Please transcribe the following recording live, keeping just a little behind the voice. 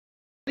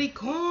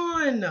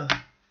Capricorn,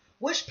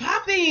 what's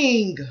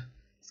popping?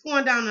 What's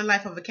going down in the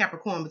life of a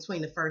Capricorn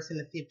between the 1st and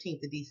the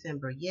 15th of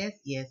December? Yes,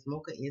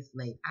 Mocha is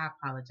late. I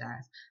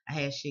apologize. I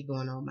had shit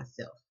going on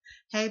myself.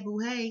 Hey, boo,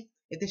 hey.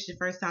 If this is your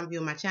first time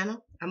viewing my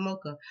channel, I'm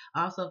Mocha.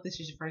 Also, if this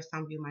is your first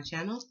time viewing my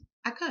channel,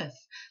 I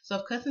cuss. So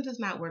if cussing does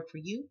not work for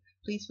you,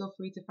 please feel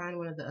free to find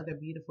one of the other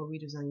beautiful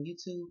readers on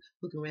YouTube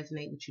who can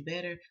resonate with you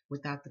better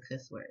without the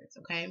cuss words,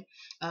 okay?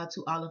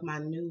 To all of my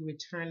new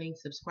returning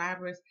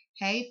subscribers,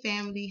 hey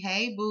family,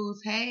 hey boos,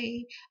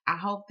 hey. I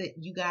hope that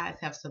you guys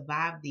have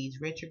survived these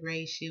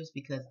retrograde shifts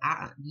because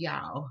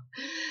y'all,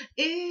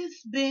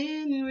 it's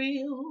been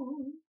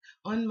real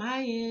on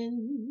my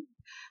end.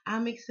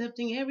 I'm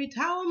accepting every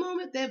tower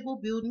moment that will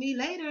build me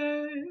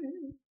later.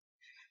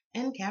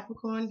 And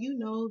Capricorn, you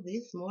know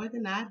this more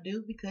than I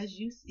do because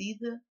you see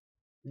the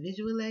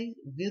visualizations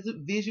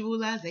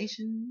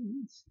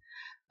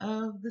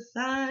of the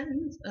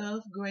signs of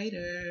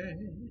greater.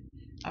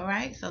 All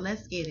right, so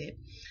let's get it.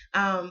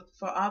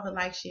 For all the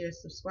like,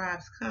 shares,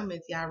 subscribes,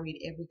 comments, y'all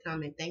read every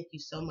comment. Thank you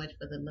so much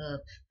for the love.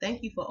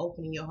 Thank you for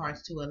opening your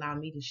hearts to allow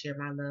me to share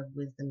my love,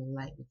 wisdom, and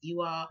light with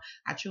you all.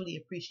 I truly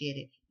appreciate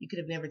it. You could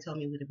have never told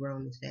me we'd have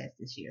grown this fast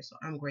this year, so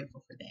I'm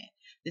grateful for that.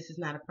 This is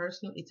not a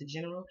personal, it's a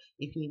general.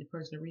 If you need a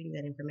personal reading,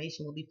 that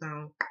information will be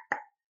found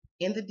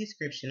in the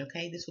description,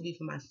 okay? This will be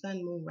for my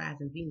sun, moon,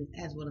 rising, Venus,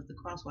 as well as the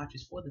cross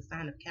watchers for the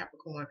sign of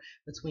Capricorn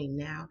between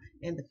now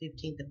and the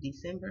 15th of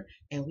December,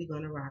 and we're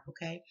going to rock,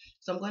 okay?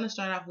 So I'm going to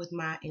start off with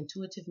my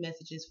intuitive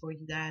messages for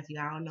you guys.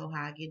 Y'all know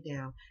how I get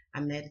down. I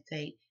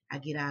meditate, I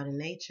get out in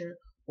nature,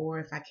 or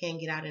if I can't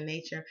get out in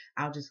nature,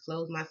 I'll just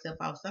close myself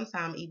off,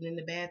 sometime even in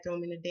the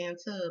bathroom in the damn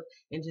tub,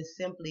 and just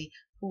simply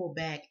pull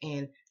back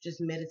and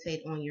just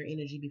meditate on your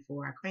energy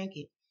before I crank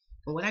it.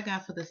 And what I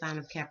got for the sign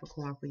of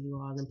Capricorn for you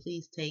all, and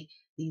please take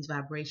these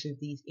vibrations,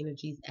 these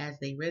energies as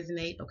they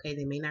resonate. Okay,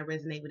 they may not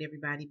resonate with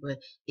everybody, but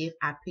if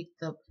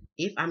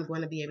I'm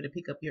going to be able to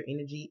pick up your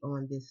energy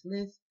on this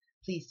list,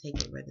 please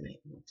take it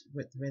resonates.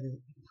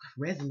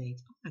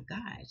 Oh my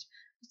gosh,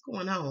 what's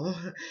going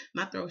on?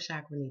 My throat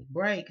chakra needs a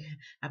break.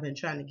 I've been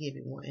trying to give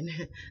it one.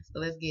 So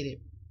let's get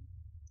it.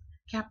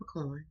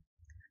 Capricorn,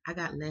 I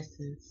got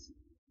lessons,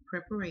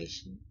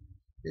 preparation,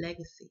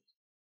 legacy,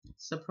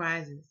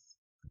 surprises,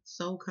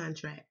 soul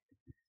contract,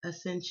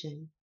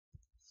 ascension,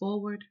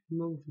 forward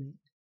movement,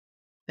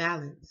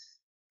 balance,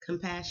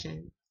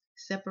 compassion,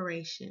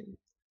 separation,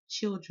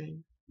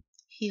 children,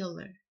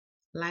 healer,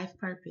 life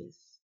purpose,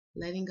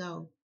 letting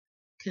go,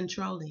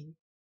 controlling,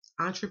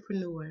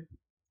 entrepreneur,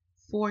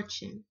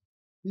 fortune,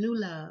 new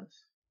love,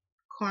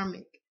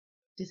 karmic,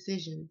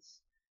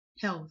 decisions,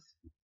 health,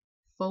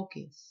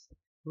 focus,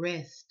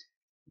 rest,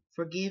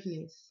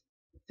 forgiveness,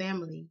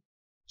 family,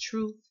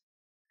 truth,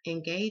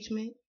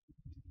 engagement,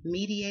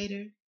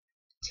 mediator,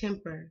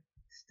 temper,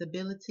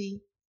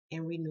 stability,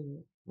 and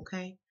renewal.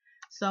 Okay,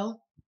 so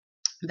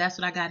that's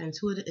what I got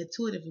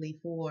intuitively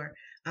for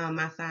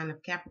my sign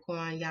of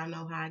Capricorn. Y'all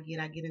know how I get.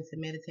 I get into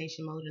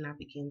meditation mode and I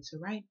begin to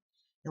write.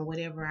 And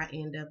whatever I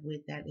end up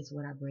with, that is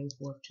what I bring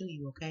forth to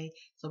you, okay?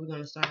 So we're going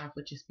to start off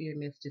with your spirit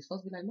message. It's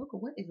supposed to be like, Mocha,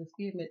 what is a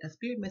spirit message? A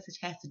spirit message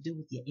has to do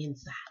with your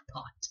inside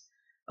part,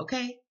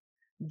 okay?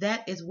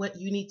 That is what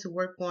you need to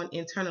work on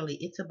internally.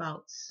 It's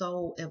about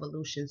soul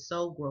evolution,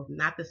 soul growth,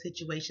 not the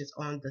situations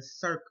on the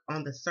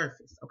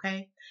surface,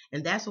 okay?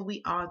 And that's what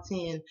we all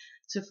tend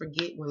to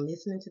forget when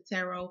listening to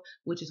tarot,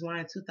 which is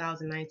why in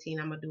 2019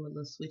 I'm gonna do a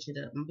little switching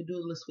up.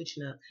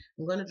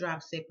 I'm gonna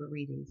drop separate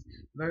readings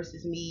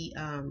versus me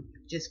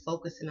just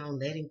focusing on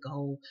letting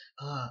go,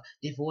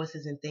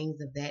 divorces and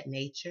things of that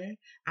nature.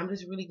 I'm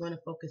just really gonna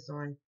focus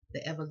on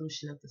the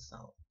evolution of the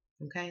soul,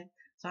 okay?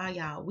 So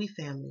y'all, we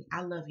family. I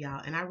love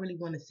y'all, and I really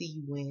want to see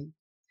you win.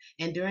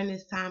 And during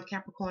this time,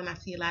 Capricorn, I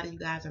see a lot of you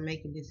guys are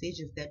making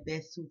decisions that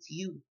best suits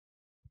you,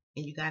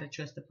 and you got to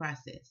trust the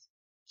process.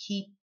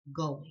 Keep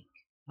going,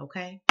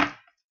 okay?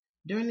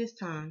 During this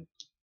time,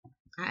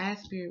 I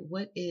asked Spirit,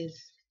 what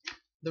is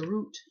the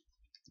root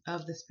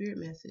of the Spirit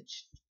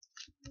message?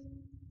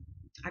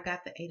 I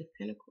got the Eight of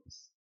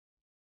Pentacles.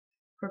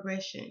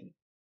 Progression,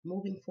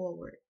 moving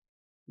forward,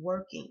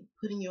 working,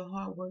 putting your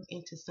hard work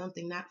into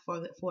something not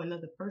for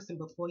another person,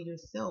 but for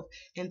yourself,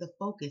 and the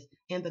focus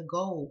and the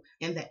goal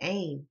and the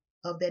aim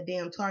of that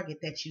damn target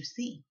that you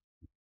see.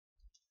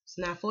 It's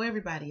not for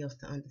everybody else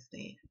to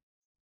understand.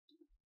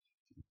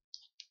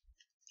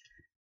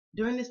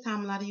 During this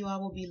time, a lot of you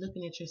all will be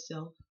looking at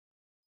yourself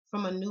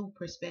from a new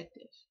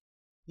perspective.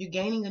 You're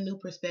gaining a new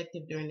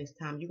perspective during this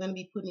time. You're going to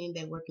be putting in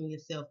that work in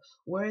yourself.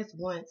 Whereas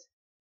once,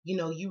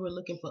 you were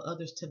looking for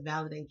others to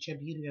validate your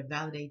beauty or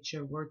validate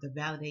your worth or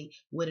validate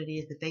what it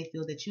is that they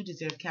feel that you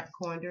deserve,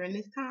 Capricorn, during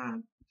this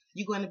time,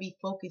 you're going to be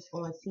focused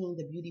on seeing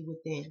the beauty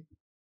within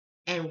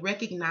and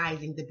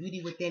recognizing the beauty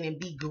within and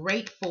be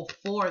grateful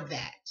for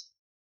that.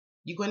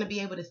 You're going to be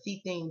able to see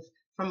things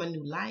from a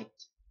new light.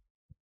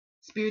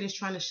 Spirit is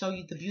trying to show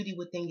you the beauty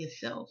within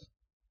yourself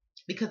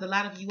because a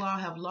lot of you all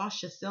have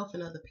lost yourself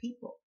in other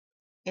people.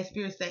 And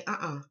Spirit say,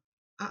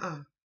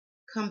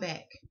 come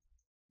back.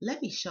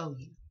 Let me show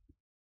you.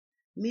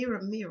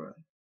 Mirror, mirror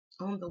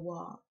on the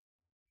wall,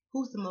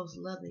 who's the most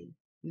loving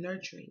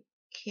nurturing,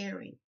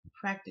 caring,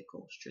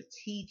 practical,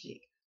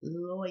 strategic,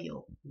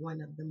 loyal,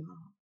 one of them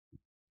all.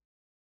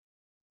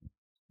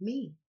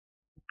 Me.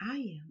 I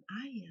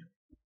am.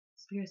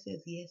 Spirit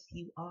says, yes,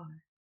 you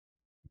are.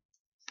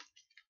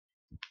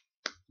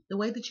 The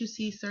way that you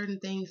see certain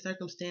things,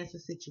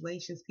 circumstances,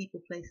 situations,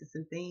 people, places,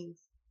 and things,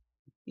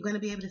 you're going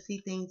to be able to see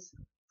things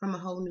from a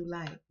whole new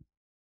light.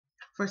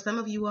 For some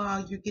of you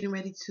all, you're getting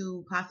ready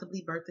to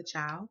possibly birth a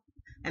child.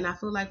 And I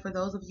feel like for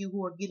those of you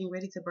who are getting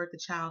ready to birth a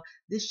child,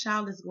 this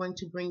child is going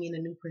to bring in a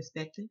new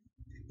perspective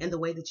and the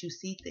way that you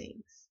see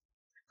things.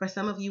 For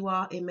some of you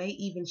all, it may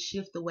even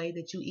shift the way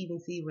that you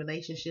even see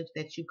relationships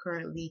that you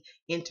currently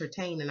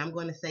entertain. And I'm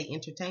going to say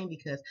entertain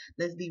because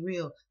let's be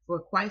real, for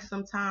quite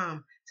some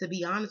time, to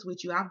be honest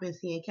with you, I've been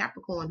seeing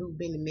Capricorn who've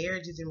been in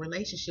marriages and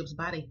relationships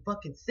by their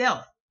fucking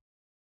self.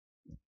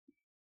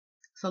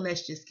 So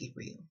let's just get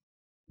real.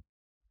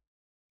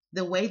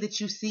 The way that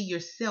you see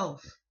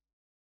yourself,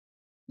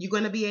 you're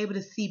going to be able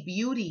to see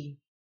beauty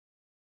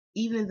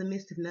even in the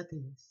midst of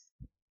nothingness.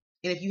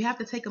 And if you have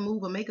to take a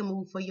move or make a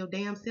move for your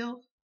damn self,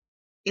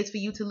 it's for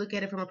you to look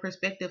at it from a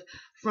perspective,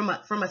 from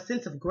a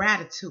sense of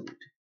gratitude.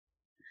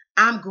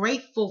 I'm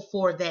grateful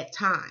for that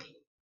time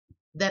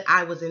that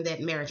I was in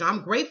that marriage.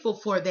 I'm grateful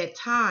for that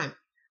time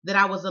that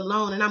I was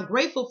alone. And I'm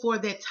grateful for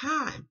that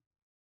time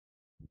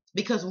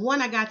because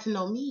one, I got to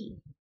know me.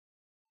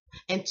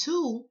 And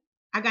two,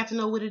 I got to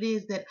know what it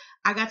is that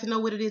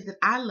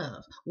I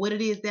love, what it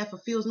is that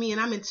fulfills me.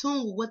 And I'm in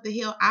tune with what the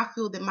hell I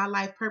feel that my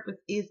life purpose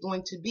is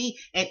going to be.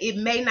 And it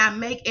may not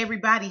make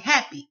everybody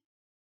happy,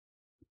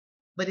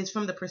 but it's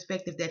from the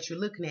perspective that you're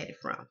looking at it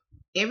from.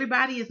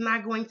 Everybody is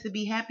not going to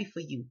be happy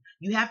for you.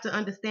 You have to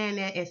understand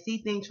that and see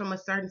things from a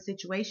certain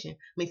situation.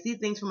 See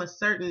things from a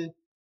certain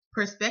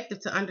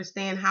perspective to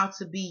understand how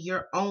to be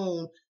your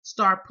own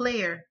star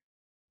player,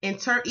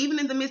 even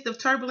in the midst of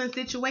turbulent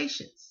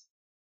situations.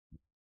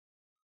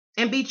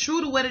 And be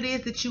true to what it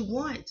is that you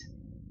want.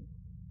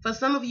 For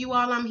some of you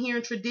all, I'm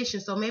hearing tradition.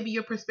 So maybe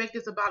your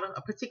perspective is about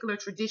a particular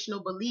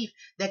traditional belief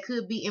that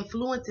could be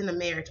influencing a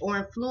marriage or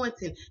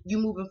influencing you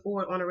moving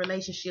forward on a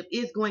relationship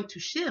is going to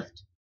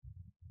shift.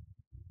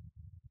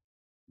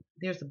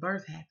 There's a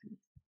birth happening.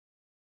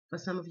 For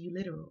some of you,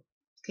 literal.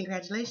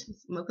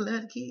 Congratulations. Mocha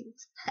love the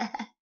kids.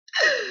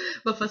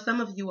 But for some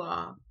of you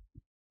all,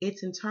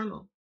 it's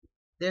internal.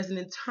 There's an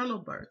internal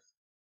birth.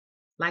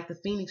 Like the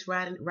phoenix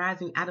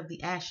rising out of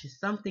the ashes,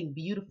 something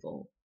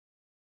beautiful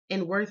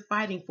and worth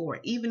fighting for,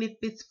 even if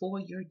it's for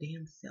your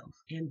damn self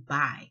and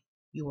by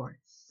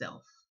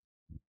yourself.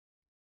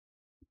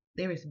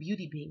 There is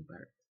beauty being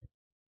birthed.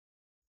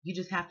 You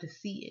just have to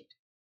see it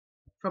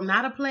from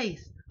not a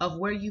place of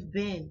where you've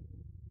been.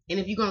 And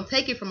if you're going to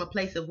take it from a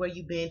place of where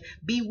you've been,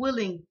 be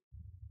willing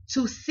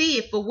to see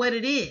it for what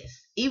it is,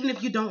 even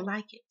if you don't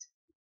like it.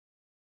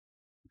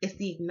 It's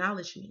the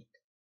acknowledgement,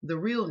 the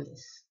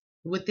realness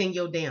within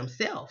your damn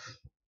self.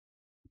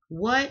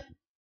 What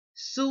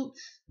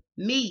suits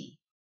me?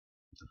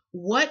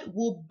 What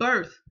will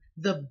birth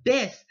the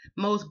best,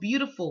 most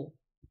beautiful,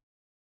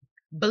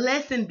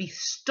 blessing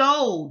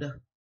bestowed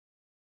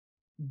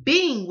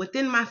being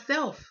within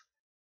myself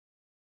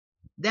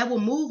that will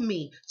move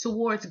me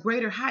towards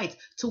greater heights,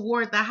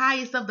 toward the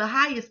highest of the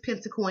highest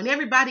pentacle. And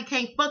everybody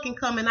can't fucking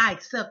come and I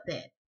accept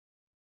that.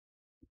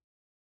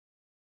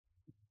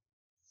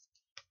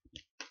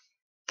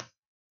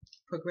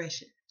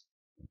 Progression.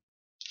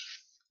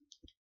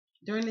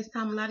 During this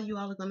time, a lot of you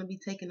all are going to be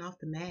taking off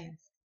the mask.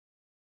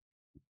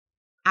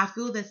 I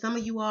feel that some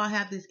of you all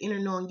have this inner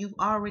knowing. You've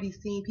already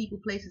seen people,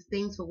 places,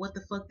 things for what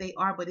the fuck they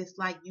are, but it's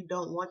like you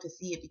don't want to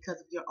see it because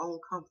of your own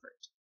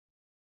comfort.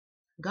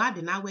 God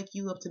did not wake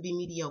you up to be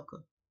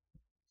mediocre.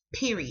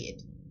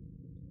 Period.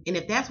 And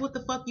if that's what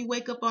the fuck you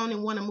wake up on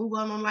and want to move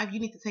on in life, you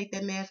need to take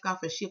that mask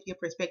off and shift your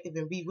perspective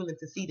and be willing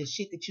to see the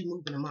shit that you're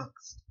moving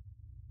amongst.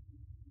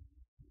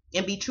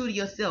 And be true to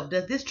yourself.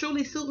 Does this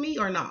truly suit me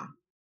or nah?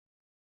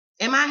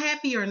 Am I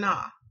happy or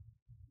nah?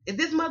 Is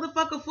this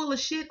motherfucker full of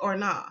shit or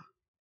nah?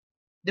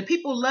 Do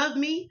people love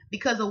me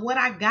because of what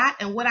I got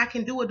and what I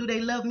can do, or do they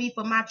love me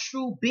for my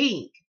true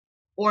being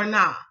or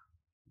nah?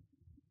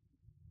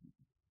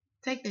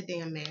 Take the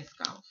damn mask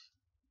off.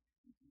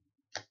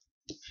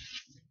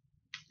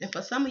 And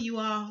for some of you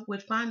all,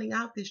 with finding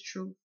out this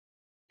truth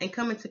and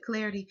coming to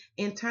clarity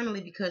internally,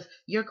 because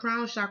your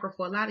crown chakra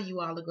for a lot of you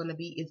all is going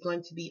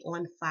to be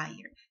on fire.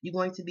 You're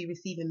going to be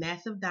receiving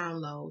massive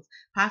downloads,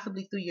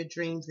 possibly through your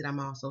dreams that I'm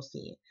also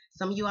seeing.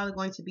 Some of you all are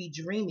going to be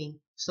dreaming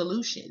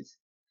solutions,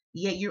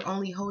 yet you're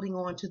only holding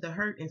on to the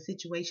hurt in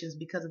situations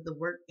because of the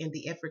work and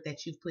the effort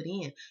that you've put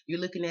in.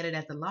 You're looking at it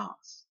as a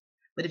loss.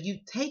 But if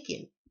you've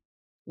taken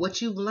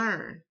what you've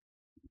learned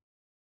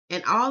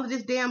and all of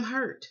this damn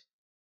hurt,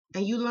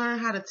 and you learn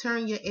how to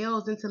turn your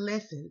L's into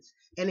lessons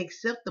and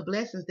accept the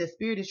blessings that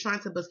Spirit is trying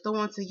to bestow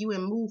onto you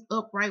and move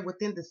upright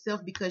within the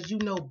self, because you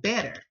know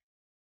better.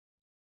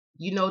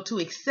 You know to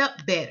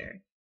accept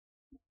better.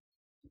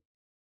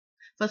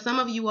 For some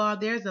of you all,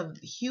 there's a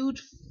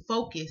huge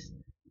focus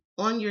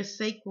on your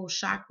sacral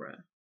chakra.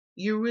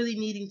 You're really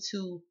needing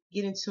to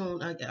get in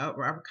tune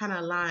or kind of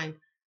align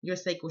your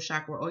sacral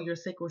chakra, or your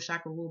sacral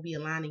chakra will be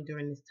aligning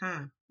during this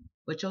time.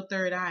 But your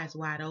third eye is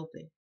wide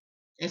open.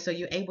 And so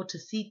you're able to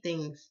see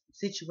things,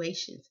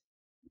 situations,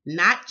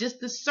 not just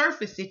the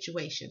surface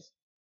situations.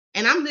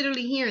 And I'm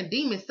literally hearing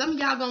demons. Some of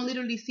y'all gonna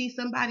literally see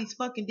somebody's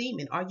fucking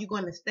demon. Are you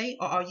gonna stay,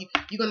 or are you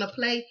gonna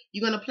play?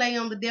 You gonna play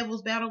on the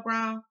devil's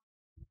battleground,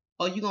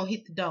 or you gonna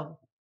hit the door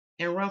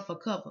and run for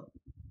cover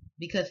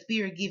because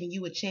spirit giving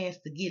you a chance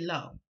to get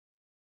low?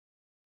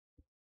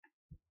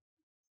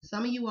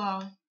 Some of you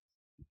all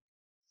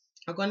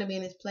are going to be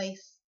in this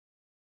place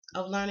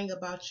of learning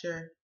about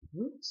your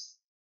roots.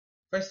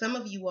 For some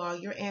of you all,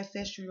 your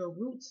ancestral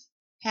roots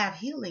have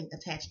healing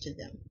attached to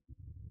them.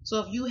 So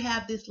if you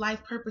have this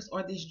life purpose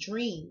or this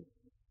dream,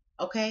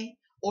 okay,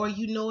 or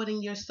you know it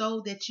in your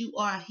soul that you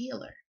are a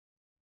healer,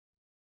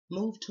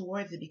 move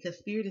towards it, because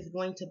spirit is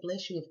going to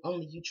bless you if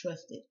only you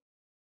trust it.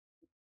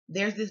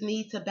 There's this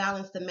need to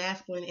balance the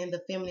masculine and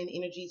the feminine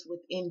energies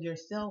within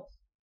yourself,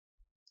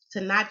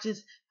 to not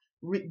just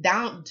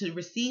to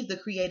receive the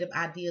creative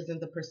ideas and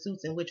the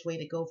pursuits and which way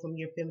to go from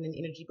your feminine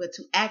energy, but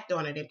to act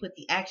on it and put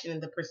the action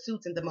and the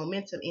pursuits and the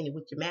momentum in it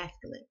with your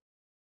masculine.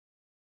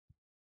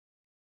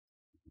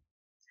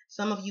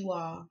 Some of you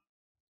all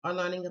are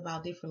learning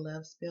about different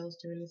love spells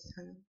during this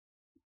time.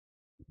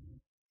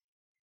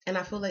 And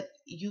I feel like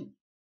you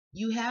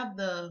have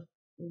the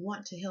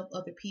want to help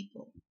other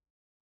people.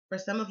 For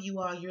some of you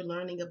all, you're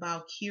learning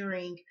about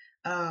curing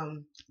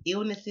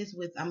illnesses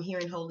with, I'm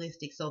hearing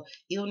holistic, so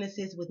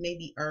illnesses with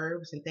maybe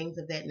herbs and things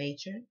of that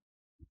nature.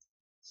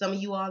 Some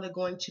of you all are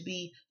going to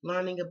be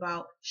learning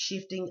about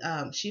shifting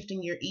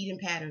your eating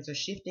patterns, or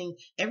shifting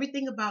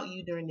everything about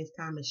you during this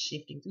time is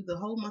shifting. Through the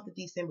whole month of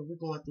December, we're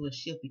going through a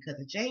shift, because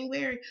in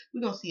January,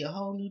 we're going to see a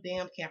whole new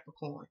damn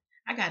Capricorn.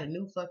 I got a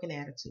new fucking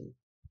attitude.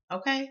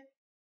 Okay?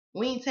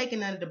 We ain't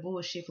taking none of the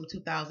bullshit from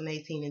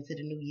 2018 into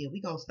the new year.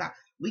 We gonna stop.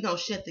 We gonna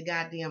shut the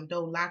goddamn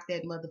door, lock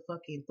that motherfucker,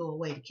 and throw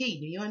away the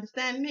key. Do you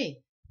understand me?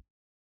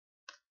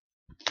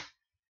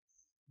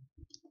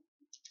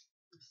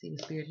 Let's see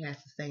what spirit has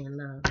to say in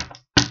love.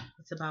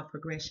 It's about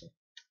progression.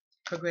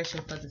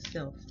 Progression for the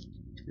self,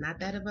 not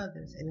that of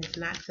others. And it's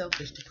not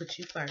selfish to put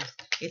you first.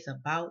 It's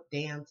about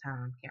damn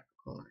time,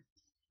 Capricorn.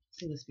 Let's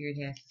see what spirit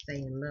has to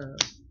say in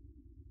love.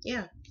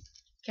 Yeah.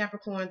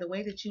 Capricorn, the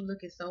way that you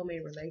look at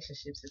soulmate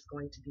relationships is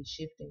going to be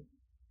shifting.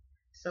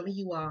 Some of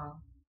y'all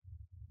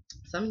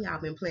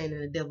been playing in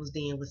the devil's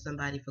den with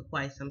somebody for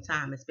quite some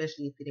time,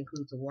 especially if it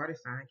includes a water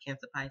sign,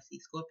 Cancer,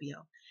 Pisces,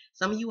 Scorpio.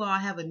 Some of you all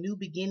have a new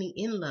beginning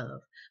in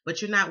love,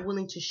 but you're not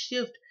willing to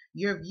shift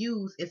your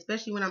views,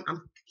 especially when I'm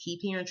keep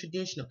hearing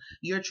traditional.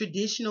 Your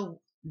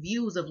traditional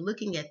views of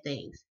looking at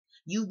things.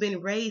 You've been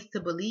raised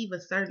to believe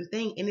a certain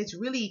thing, and it's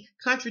really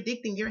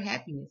contradicting your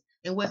happiness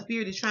and what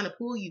spirit is trying to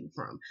pull you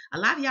from. A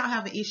lot of y'all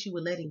have an issue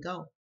with letting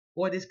go,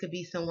 or this could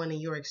be someone in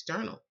your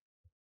external.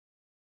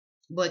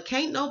 But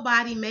can't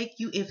nobody make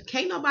you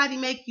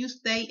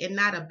stay in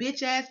not a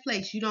bitch ass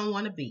place you don't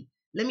want to be.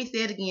 Let me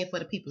say it again for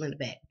the people in the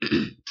back.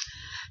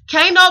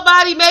 Can't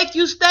nobody make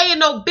you stay in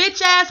no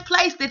bitch ass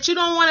place that you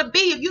don't want to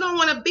be. If you don't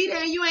want to be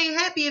there and you ain't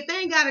happy, if they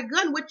ain't got a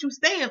gun, what you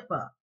stand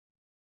for?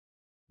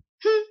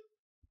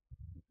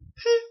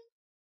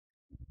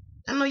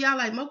 I know y'all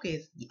like Mocha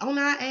is on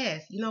our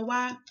ass. You know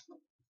why?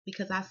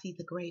 Because I see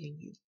the great in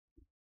you.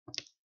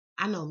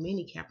 I know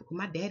many Capricorn.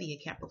 My daddy a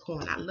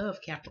Capricorn. I love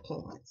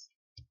Capricorns.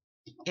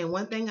 And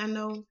one thing I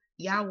know,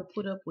 y'all will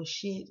put up with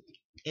shit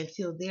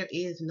until there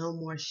is no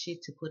more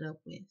shit to put up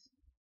with.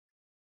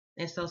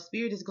 And so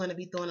spirit is going to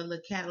be throwing a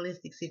little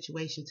catalytic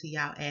situation to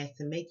y'all ass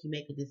to make you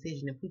make a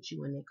decision and put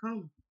you in their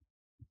coma.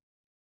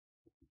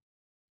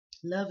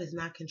 Love is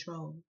not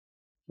control.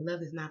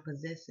 Love is not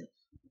possessive.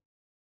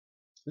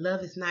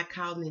 Love is not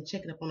calling and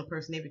checking up on a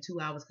person every 2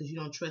 hours because you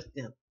don't trust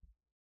them.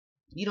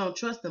 You don't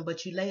trust them,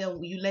 but you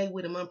lay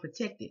with them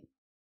unprotected.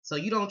 So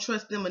you don't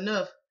trust them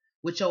enough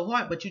with your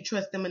heart, but you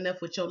trust them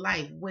enough with your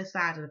life. What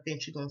side of the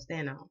fence you gonna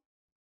stand on?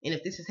 And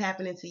if this is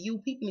happening to you,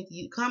 people need to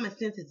use common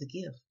sense is a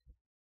gift.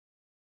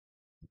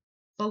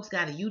 Folks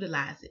gotta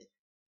utilize it.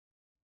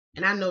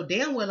 And I know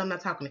damn well I'm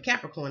not talking to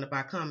Capricorn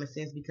about common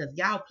sense, because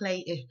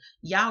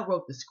y'all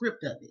wrote the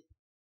script of it.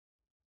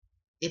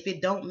 If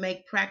it don't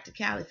make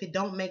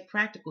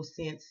practical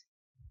sense,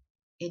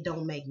 it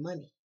don't make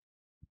money.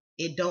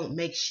 It don't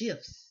make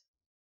shifts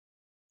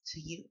to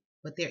you.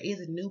 But there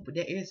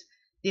is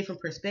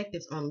different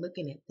perspectives on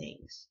looking at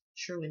things.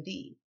 True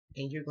indeed.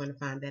 And you're going to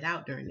find that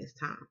out during this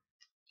time.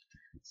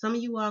 Some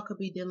of you all could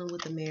be dealing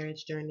with a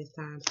marriage during this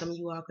time. Some of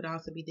you all could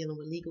also be dealing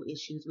with legal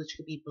issues, which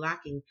could be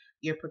blocking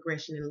your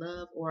progression in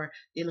love, or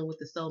dealing with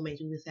the soulmate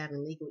who is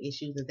having legal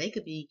issues, and they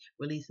could be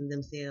releasing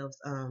themselves,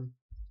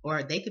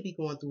 or they could be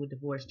going through a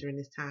divorce during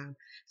this time.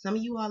 Some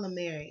of you all are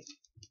married,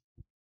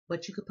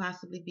 but you could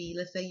possibly be,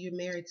 let's say you're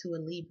married to a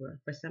Libra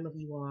for some of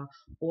you all,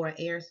 or an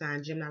air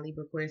sign, Gemini,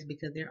 Libra, Aquarius,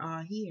 because they're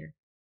all here.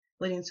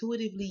 But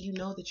intuitively, you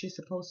know that you're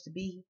supposed to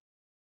be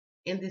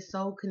in this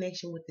soul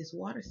connection with this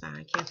water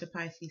sign, Cancer,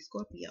 Pisces,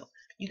 Scorpio.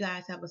 You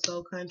guys have a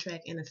soul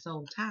contract and a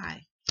soul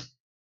tie.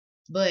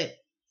 But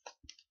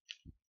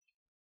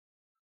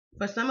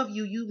for some of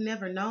you, you've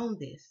never known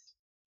this.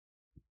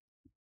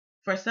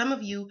 For some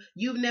of you,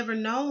 you've never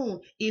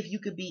known if you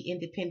could be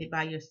independent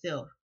by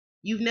yourself.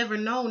 You've never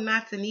known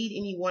not to need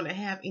anyone or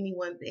have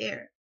anyone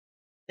there.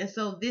 And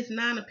so this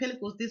Nine of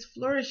Pentacles, this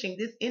flourishing,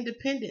 this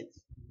independence,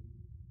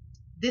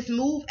 this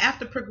move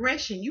after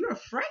progression, you're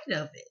afraid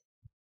of it.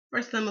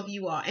 For some of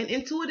you all. And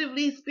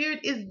intuitively, Spirit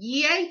is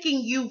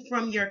yanking you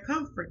from your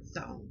comfort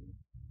zone.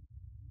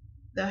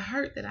 The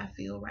hurt that I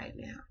feel right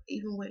now,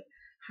 even with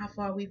how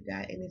far we've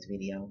got in this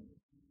video,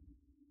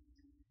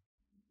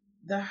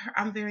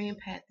 I'm very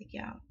empathic,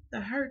 y'all.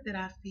 The hurt that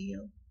I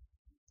feel,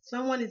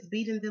 someone is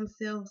beating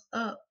themselves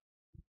up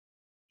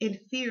in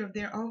fear of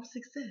their own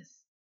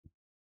success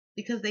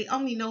because they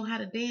only know how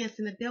to dance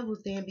in the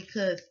devil's den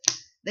because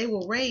they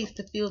were raised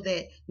to feel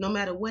that no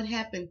matter what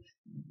happens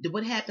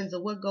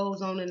or what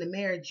goes on in the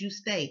marriage, you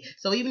stay.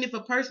 So even if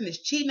a person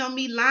is cheating on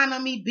me, lying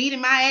on me,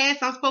 beating my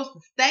ass, I'm supposed to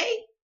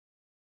stay?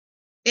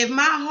 If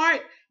my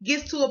heart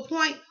gets to a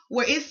point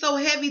where it's so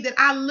heavy that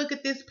I look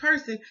at this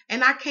person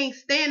and I can't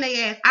stand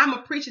their ass, I'm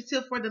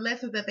appreciative for the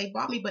lessons that they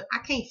brought me, but I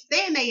can't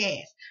stand their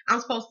ass.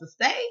 I'm supposed to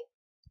stay?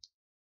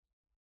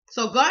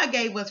 So God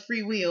gave us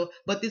free will,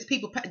 but this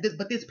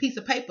piece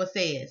of paper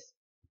says,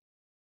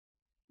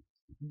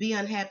 be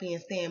unhappy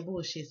and stay in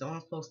bullshit, so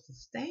I'm supposed to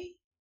stay?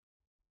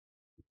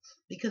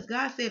 Because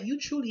God said, if you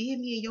truly hit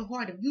me in your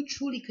heart, if you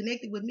truly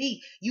connected with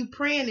me, you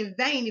praying in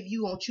vain if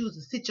you won't choose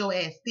to sit your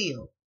ass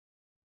still.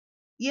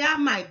 Yeah, I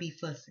might be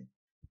fussing.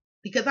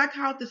 Because I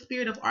called the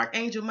spirit of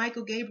Archangel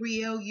Michael,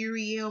 Gabriel,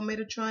 Uriel,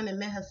 Metatron, and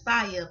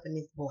Mahasiah up in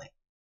this boy.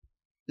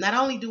 Not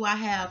only do I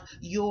have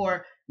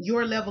your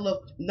level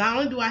of, not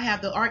only do I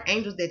have the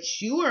archangels that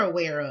you are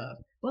aware of,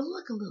 but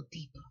look a little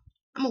deeper.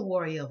 I'm a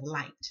warrior of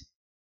light.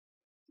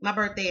 My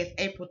birthday is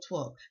April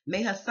 12th.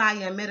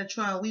 Mahasiah and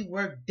Metatron, we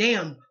work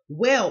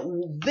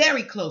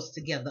very close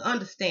together.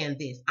 Understand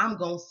this. I'm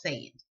going to say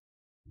it.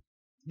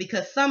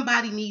 Because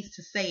somebody needs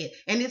to say it.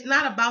 And it's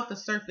not about the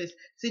surface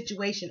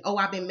situation. Oh,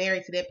 I've been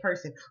married to that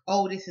person.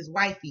 Oh, this is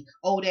wifey.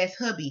 Oh, that's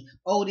hubby.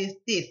 Oh, this.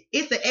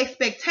 It's an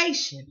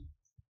expectation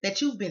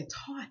that you've been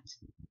taught.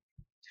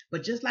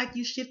 But just like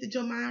you shifted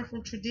your mind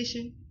from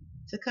tradition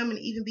to come and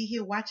even be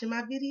here watching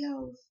my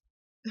videos.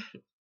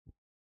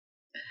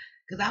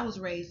 Because I was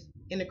raised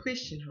in a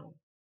Christian home.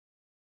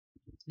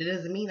 That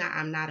doesn't mean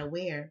I'm not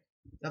aware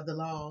of the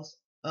laws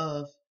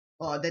of,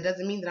 or that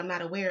doesn't mean that I'm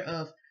not aware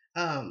of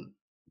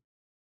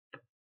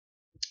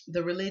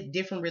the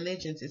different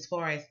religions as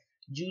far as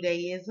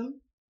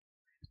Judaism,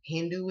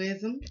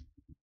 Hinduism.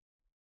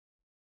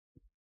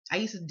 I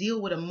used to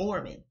deal with a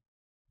Mormon.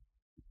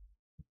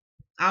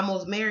 I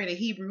almost married a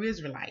Hebrew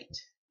Israelite.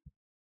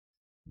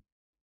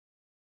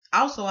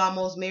 Also, I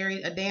almost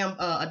married a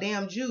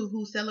damn Jew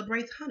who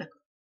celebrates Hanukkah.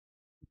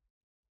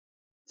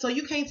 So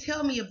you can't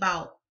tell me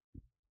about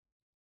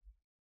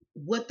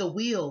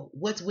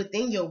what's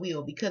within your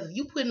will, because if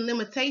you put in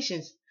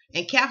limitations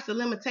and caps the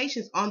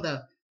limitations on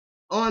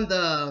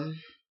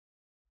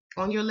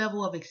your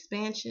level of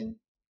expansion,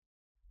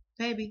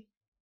 baby,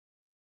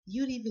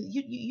 you're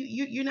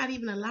not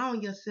even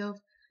allowing yourself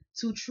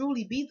to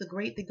truly be the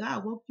great that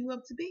God woke you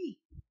up to be.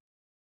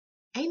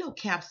 Ain't no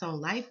caps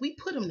on life. We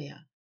put them there.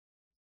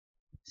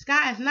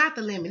 Sky is not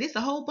the limit. It's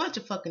a whole bunch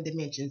of fucking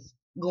dimensions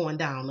going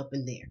down up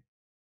in there.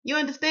 You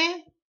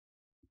understand?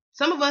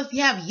 Some of us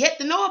have yet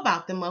to know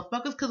about them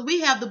motherfuckers because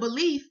we have the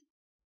belief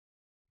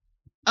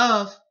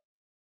of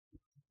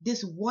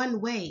this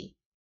one way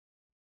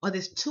or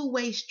this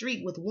two-way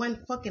street with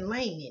one fucking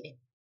lane in it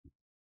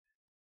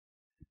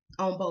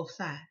on both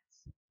sides.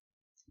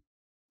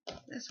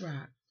 That's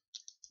right.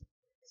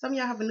 Some of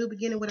y'all have a new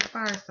beginning with a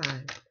fire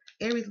sign.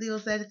 Aries, Leo,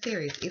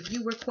 Sagittarius. If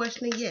you were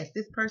questioning, yes,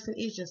 this person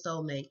is your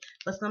soulmate.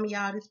 For some of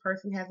y'all, this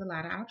person has a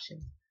lot of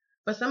options.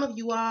 For some of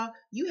you all,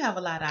 you have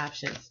a lot of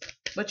options.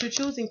 But you're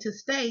choosing to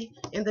stay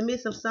in the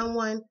midst of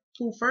someone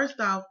who, first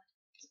off,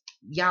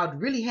 y'all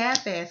really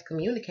half-ass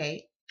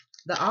communicate.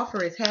 The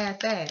offer is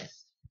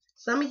half-ass.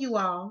 Some of you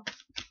all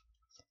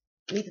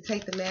need to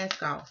take the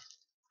mask off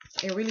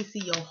and really see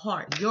your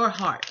heart,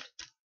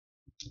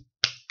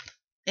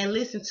 and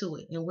listen to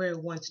it and where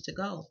it wants to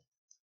go.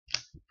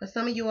 For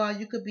some of you all,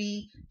 you could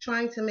be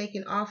trying to make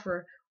an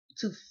offer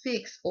to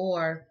fix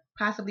or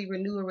possibly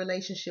renew a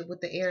relationship with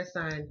the air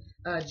sign,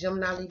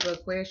 Gemini, Libra,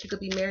 Aquarius. You could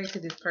be married to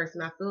this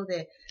person. I feel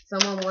that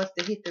someone wants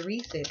to hit the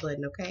reset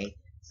button, okay?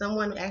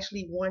 Someone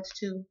actually wants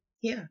to,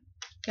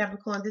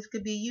 Capricorn, this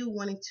could be you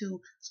wanting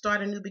to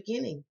start a new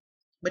beginning.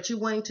 But you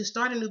wanting to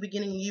start a new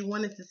beginning, and you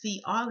wanted to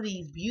see all of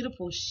these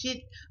beautiful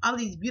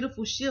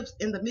shifts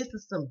in the midst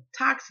of some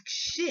toxic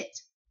shit.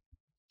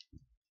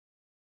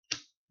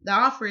 The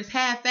offer is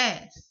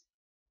half-assed.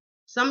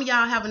 Some of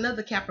y'all have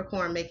another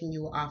Capricorn making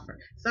you an offer.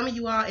 Some of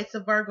you all, it's a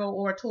Virgo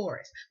or a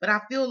Taurus. But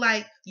I feel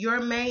like your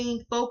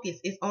main focus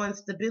is on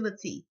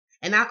stability.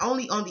 And not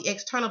only on the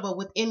external, but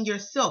within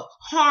yourself.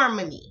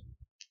 Harmony.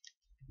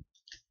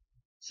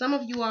 Some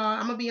of you all,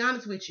 I'm going to be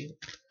honest with you.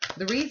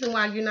 The reason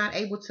why you're not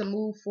able to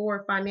move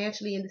forward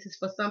financially, and this is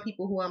for some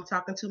people who I'm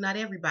talking to, not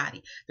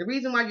everybody. The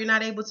reason why you're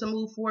not able to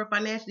move forward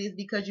financially is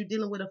because you're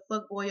dealing with a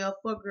fuck boy or a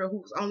fuck girl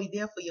who's only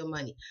there for your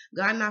money.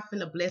 God not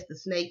finna bless the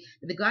snake.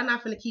 God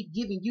not finna keep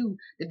giving you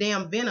the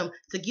damn venom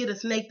to get a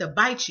snake to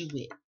bite you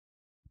with.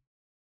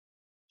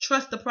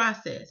 Trust the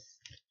process.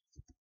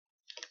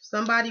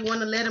 Somebody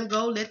want to let them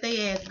go, let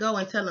their ass go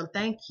and tell them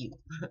thank you.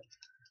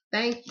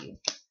 Thank you.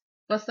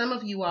 For some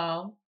of you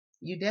all,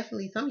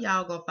 some of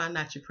y'all gonna find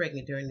out you're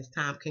pregnant during this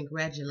time.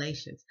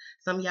 Congratulations.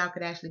 Some of y'all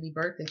could actually be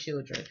birthing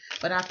children.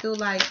 But I feel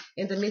like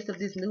in the midst of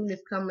this newness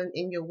coming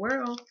in your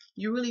world,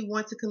 you really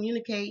want to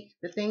communicate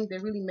the things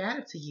that really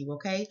matter to you,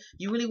 okay?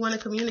 You really want to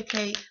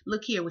communicate,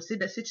 look here,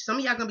 some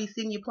of y'all gonna be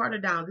sitting your partner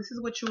down. This is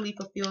what truly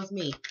fulfills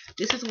me.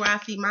 This is where I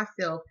see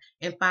myself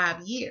in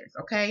 5 years,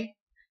 okay?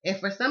 And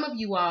for some of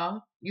you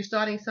all, you're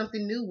starting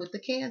something new with the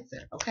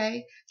cancer,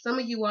 okay? Some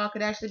of you all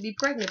could actually be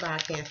pregnant by a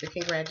cancer.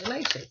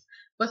 Congratulations.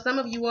 For some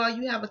of you all,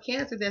 you have a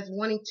cancer that's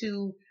wanting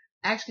to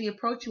actually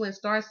approach you and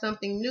start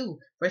something new.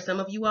 For some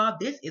of you all,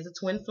 this is a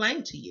twin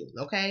flame to you,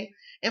 okay?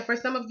 And for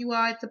some of you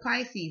all, it's a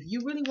Pisces.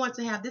 You really want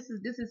to have, this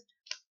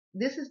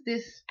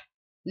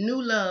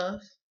new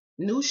love,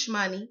 new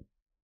shmoney,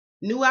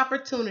 new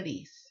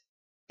opportunities.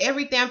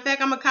 Everything. In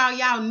fact, I'm going to call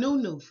y'all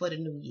new for the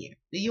new year.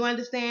 Do you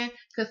understand?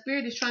 Because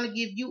Spirit is trying to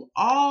give you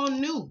all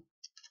new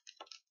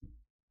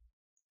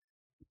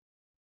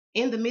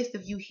in the midst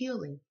of you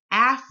healing.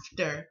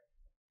 After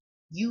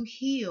you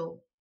heal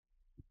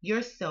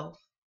yourself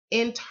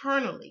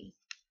internally.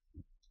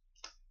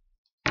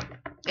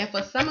 And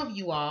for some of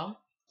you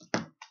all,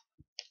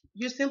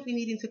 you're simply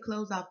needing to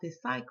close out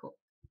this cycle.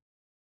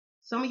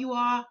 Some of you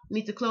all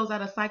need to close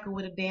out a cycle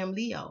with a damn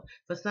Leo.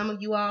 For some of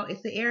you all,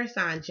 it's the air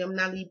sign,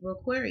 Gemini, Libra,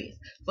 Aquarius.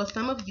 For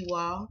some of you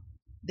all,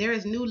 there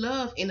is new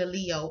love in a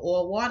Leo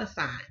or a water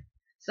sign.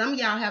 Some of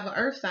y'all have an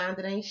earth sign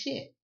that ain't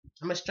shit.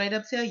 I'm going to straight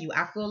up tell you,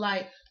 I feel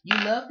like you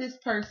love this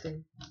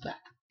person.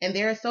 And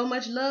there is so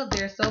much love,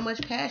 there is so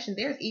much passion,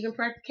 there's even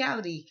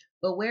practicality.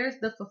 But where's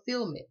the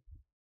fulfillment?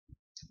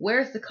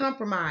 Where's the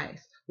compromise?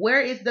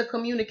 Where is the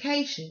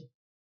communication?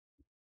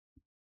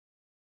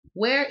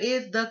 Where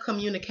is the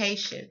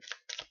communication?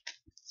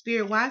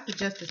 Spirit, why is the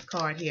Justice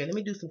card here? Let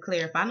me do some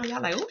clarifying. I know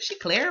y'all like, oh, she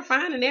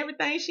clarifying and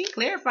everything. She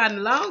clarified in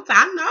a long time.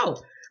 I know.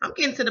 I'm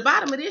getting to the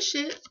bottom of this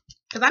shit.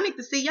 Because I need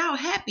to see y'all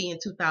happy in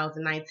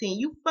 2019.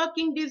 You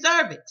fucking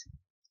deserve it.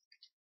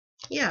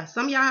 Yeah,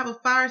 some of y'all have a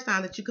fire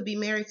sign that you could be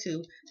married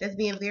to that's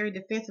being very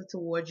defensive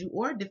towards you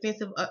or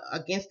defensive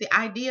against the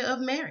idea of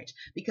marriage.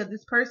 Because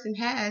this person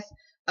has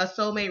a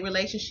soulmate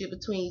relationship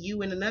between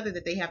you and another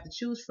that they have to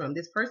choose from.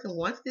 This person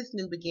wants this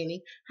new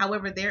beginning.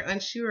 However, they're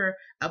unsure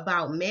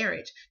about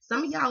marriage.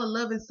 Some of y'all are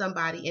loving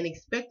somebody and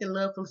expecting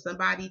love from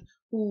somebody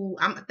who,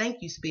 thank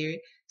you,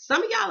 Spirit.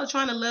 Some of y'all are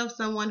trying to love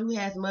someone who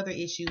has mother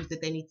issues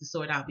that they need to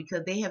sort out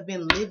because they have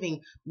been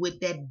living with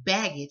that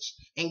baggage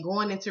and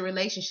going into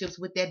relationships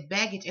with that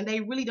baggage, and they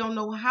really don't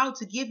know how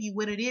to give you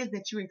what it is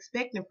that you're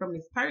expecting from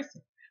this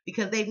person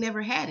because they've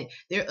never had it.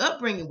 Their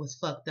upbringing was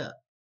fucked up.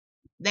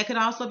 That could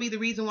also be the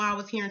reason why I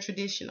was hearing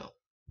traditional.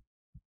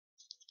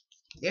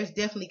 There's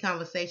definitely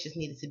conversations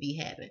needed to be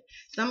having.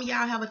 Some of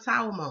y'all have a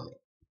tower moment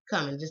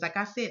coming. Just like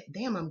I said,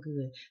 damn, I'm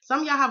good.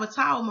 Some of y'all have a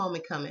tower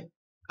moment coming.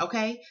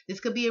 Okay? This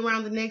could be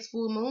around the next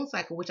full moon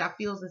cycle, which I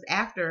feel is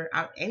after.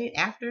 Y'all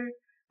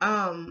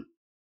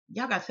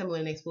got to tell me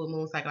when the next full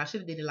moon cycle. I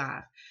should have did it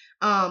live.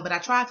 But I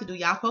tried to do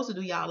y'all supposed to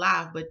do y'all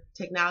live, but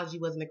technology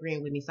wasn't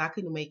agreeing with me, so I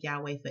couldn't make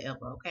y'all wait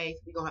forever. Okay?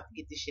 So we're going to have to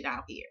get this shit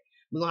out here.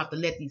 We're going to have to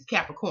let these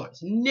Capricorns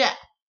know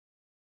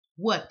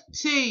what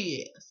it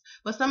is.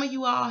 But some of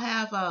you all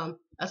have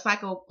a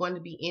cycle going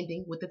to be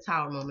ending with the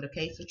tower moment,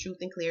 okay? So truth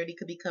and clarity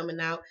could be coming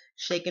out,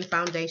 shaking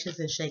foundations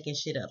and shaking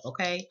shit up,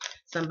 okay?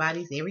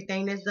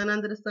 Everything that's done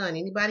under the sun.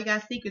 Anybody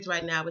got secrets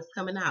right now, it's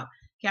coming out.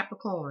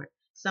 Capricorn,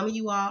 some of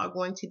you all are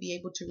going to be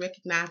able to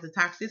recognize the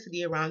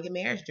toxicity around your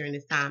marriage during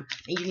this time,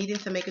 and you're needing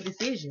to make a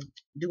decision.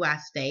 Do I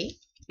stay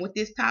with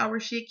this tower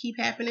shit keep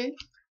happening,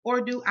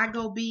 or do I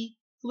go be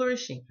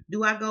flourishing?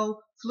 Do I go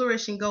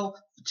flourish and go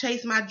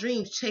chase my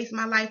dreams, chase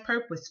my life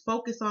purpose,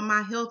 focus on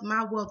my health,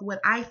 my wealth,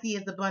 what I see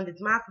as abundance,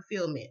 my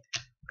fulfillment?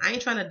 I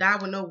ain't trying to die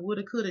with no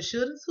woulda, coulda,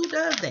 shouldas. Who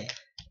does that?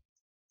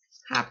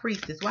 High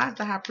Priestess. Why is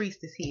the High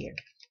Priestess here?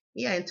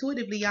 Yeah,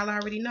 intuitively, y'all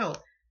already know.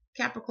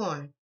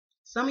 Capricorn,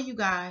 some of you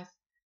guys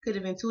could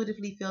have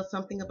intuitively felt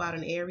something about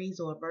an Aries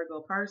or a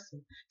Virgo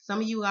person. Some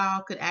of you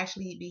all could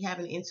actually be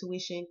having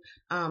intuition,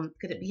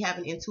 could be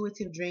having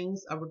intuitive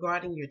dreams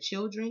regarding your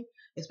children,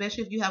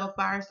 especially if you have a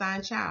fire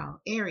sign child,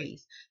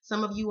 Aries.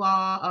 Some of you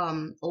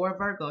all, or a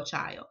Virgo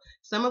child.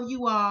 Some of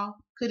you all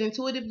could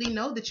intuitively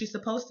know that you're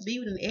supposed to be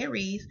with an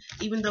Aries,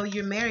 even though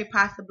you're married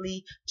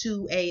possibly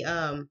to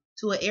an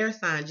air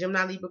sign,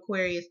 Gemini, Libra,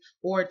 Aquarius,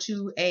 or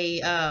to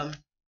a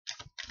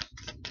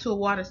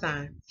water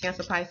sign,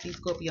 Cancer, Pisces,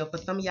 Scorpio. For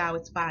some of y'all,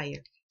 it's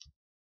fire.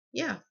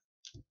 Yeah.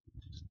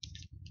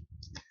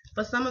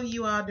 For some of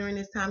you all during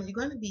this time, you're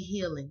going to be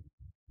healing.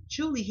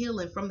 Truly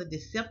healing from the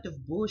deceptive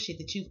bullshit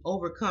that you've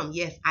overcome.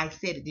 Yes, I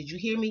said it. Did you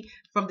hear me?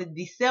 From the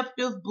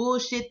deceptive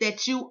bullshit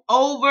that you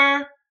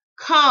overcome.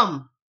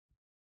 come.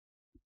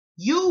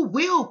 You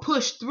will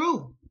push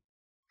through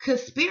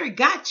because spirit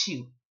got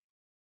you.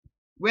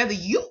 Whether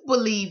you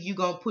believe you're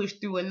going to push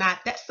through or not,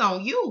 that's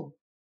on you.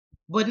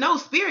 But no,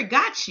 spirit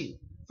got you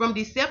from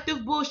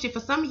deceptive bullshit. For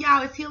some of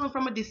y'all, it's healing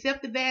from a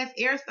deceptive ass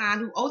air sign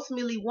who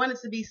ultimately wanted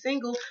to be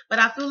single, but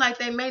I feel like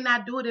they may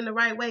not do it in the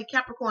right way.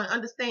 Capricorn,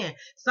 understand.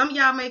 Some of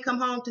y'all may come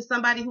home to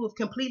somebody who have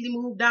completely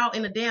moved out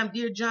in a damn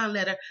Dear John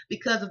letter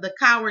because of the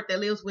coward that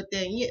lives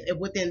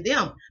within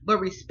them. But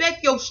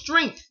respect your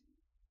strength.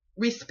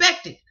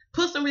 Respect it.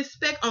 Put some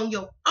respect on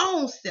your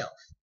own self,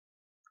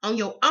 on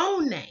your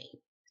own name,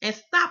 and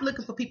stop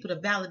looking for people to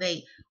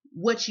validate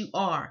what you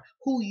are,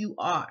 who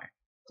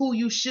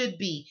you should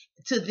be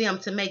to them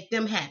to make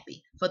them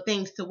happy, for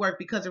things to work,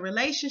 because a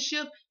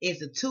relationship is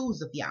the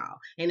tools of y'all.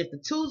 And if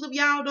the tools of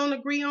y'all don't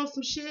agree on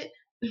some shit,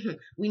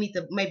 we need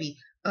to maybe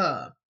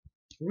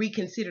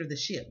reconsider the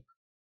ship.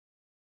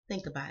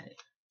 Think about it.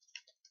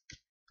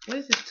 What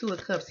is this Two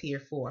of Cups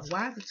here for?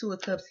 Why is the Two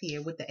of Cups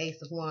here with the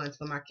Ace of Wands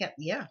for my Cap?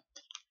 Yeah.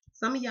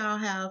 Some of y'all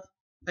have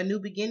a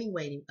new beginning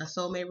waiting, a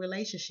soulmate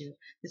relationship.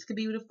 This could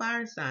be with a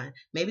fire sign.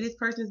 Maybe this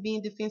person is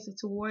being defensive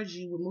towards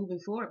you with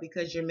moving forward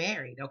because you're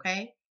married,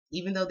 okay?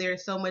 Even though there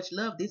is so much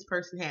love, this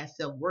person has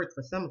self-worth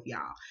for some of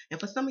y'all. And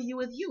for some of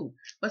you, it's you.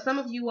 For some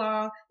of you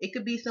all, it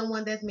could be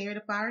someone that's married,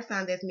 a fire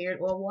sign that's married,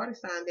 or a water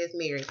sign that's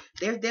married.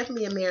 There's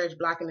definitely a marriage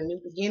blocking a new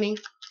beginning.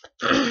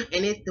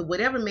 And it's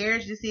whatever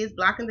marriage this is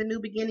blocking the new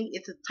beginning,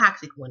 it's a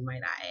toxic one,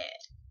 might I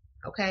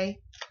add. Okay?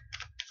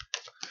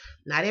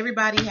 Not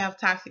everybody have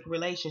toxic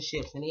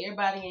relationships, and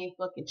everybody ain't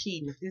fucking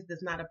cheating. If this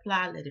does not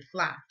apply, let it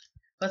fly.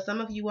 For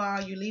some of you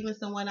all, you're leaving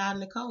someone out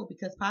in the cold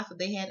because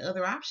possibly they had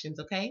other options,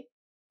 okay?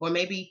 Or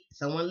maybe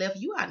someone left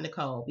you out in the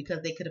cold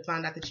because they could have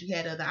found out that you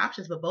had other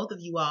options, but both of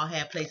you all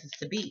had places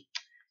to be.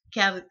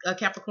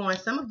 Capricorn,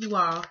 some of you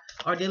all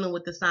are dealing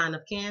with the sign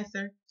of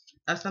Cancer.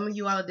 Some of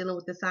you all are dealing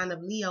with the sign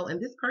of Leo, and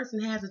this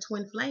person has a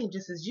twin flame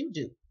just as you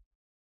do.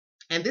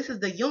 And this is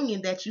the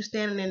union that you're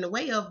standing in the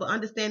way of, but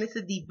understand it's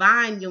a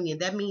divine union.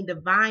 That means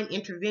divine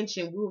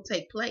intervention will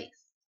take place.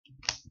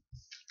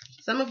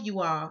 Some of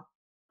you all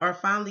are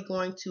finally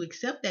going to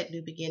accept that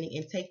new beginning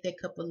and take that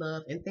cup of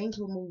love, and things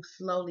will move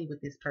slowly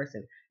with this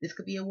person. This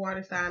could be a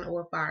water sign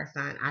or a fire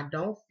sign. I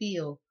don't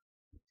feel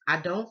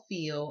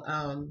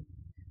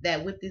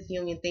that with this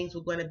union things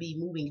were going to be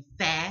moving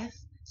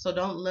fast. So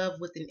don't love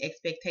with an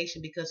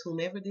expectation, because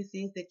whomever this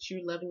is that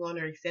you're loving on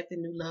or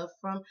accepting new love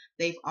from,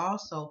 they've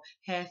also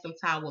had some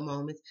tower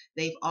moments.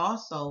 They've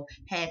also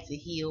had to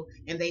heal,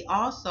 and they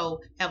also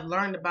have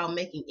learned about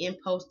making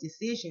impulse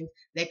decisions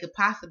that could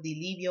possibly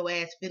leave your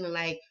ass feeling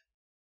like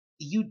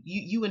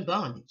you in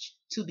bondage,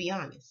 to be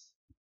honest.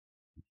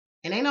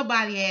 And ain't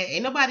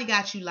nobody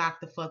got you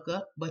locked the fuck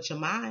up but your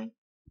mind.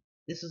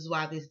 This is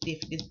why this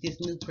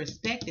new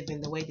perspective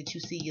and the way that you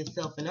see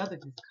yourself and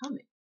others is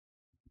coming.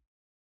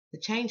 The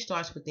change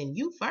starts within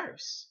you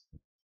first.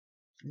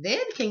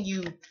 Then can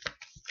you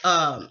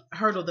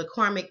hurdle the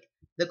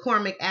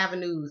karmic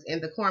avenues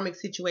and the karmic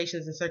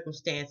situations and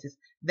circumstances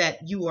that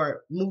you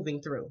are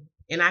moving through.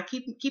 And I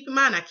keep in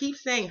mind, I keep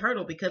saying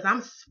hurdle because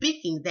I'm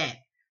speaking that.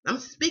 I'm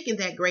speaking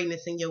that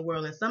greatness in your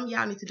world, and some of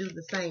y'all need to do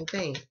the same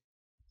thing.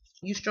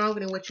 You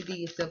stronger than what you give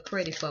yourself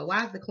credit for.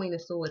 Why is the Queen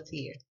of Swords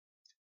here?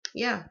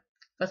 Yeah,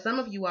 for some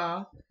of you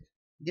all,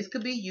 this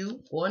could be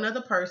you or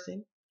another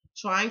person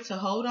trying to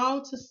hold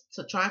on to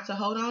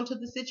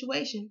the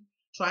situation,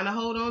 trying to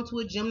hold on to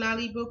a Gemini,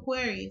 Libra,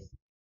 Aquarius,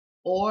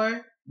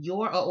 or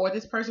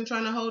this person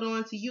trying to hold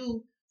on to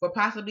you for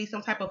possibly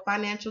some type of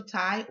financial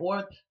tie,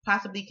 or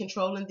possibly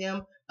controlling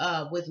them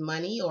with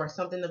money or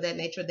something of that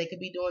nature. They could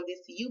be doing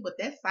this to you, but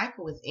that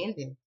cycle is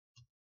ending.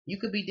 You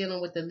could be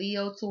dealing with the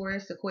Leo,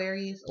 Taurus,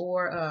 Aquarius,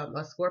 or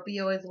a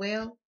Scorpio as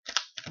well.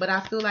 But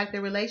I feel like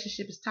the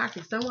relationship is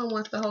toxic. Someone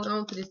wants to hold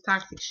on to this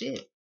toxic shit.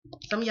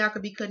 Some of y'all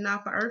could be cutting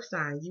off an earth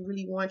sign. You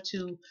really want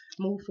to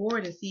move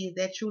forward and see, is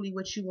that truly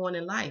what you want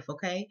in life,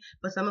 okay?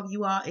 But some of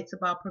you all, it's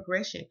about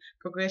progression.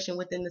 Progression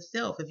within the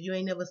self. If you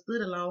ain't never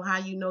stood alone, how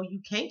you know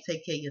you can't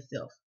take care of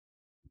yourself?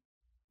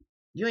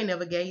 You ain't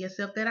never gave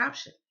yourself that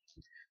option.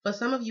 For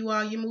some of you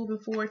all, you're moving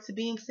forward to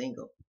being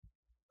single,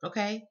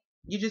 okay?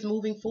 You're just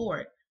moving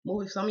forward.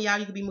 Some of y'all,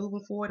 you could be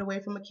moving forward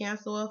away from a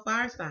Cancer or a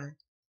fire sign.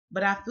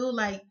 But I feel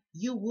like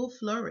you will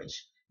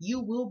flourish. You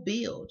will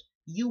build.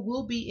 You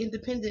will be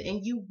independent,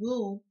 and you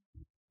will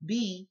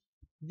be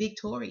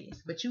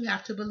victorious. But you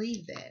have to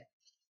believe that.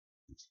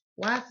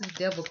 Why is this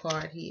Devil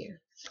card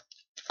here?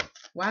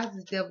 Why is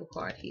this Devil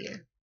card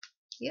here?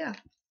 Yeah.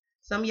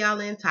 Some of y'all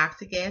in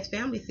toxic ass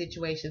family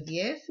situations.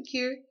 Yeah, it's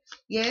secure.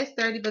 Yeah, it's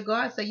sturdy, but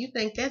God say, you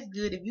think that's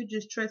good. If you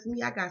just trust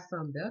me, I got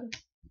something better.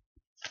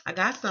 I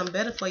got something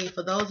better for you.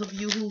 For those of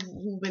you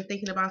who've been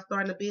thinking about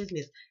starting a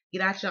business,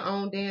 get out your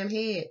own damn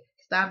head.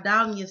 Stop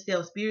doubting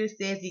yourself. Spirit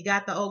says you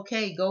got the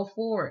okay. Go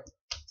for it.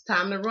 It's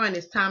time to run.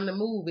 It's time to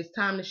move. It's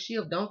time to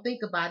shift. Don't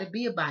think about it.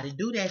 Be about it.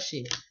 Do that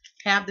shit.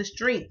 Have the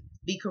strength.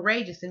 Be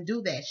courageous and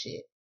do that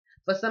shit.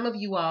 For some of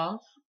you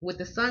all, with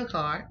the Sun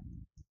card,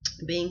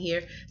 being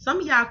here. Some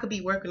of y'all could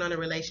be working on a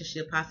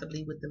relationship,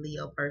 possibly with the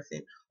Leo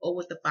person or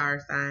with the fire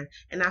sign.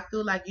 And I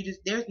feel like you just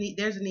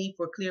there's a need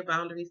for clear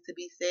boundaries to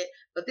be set.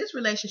 But this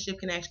relationship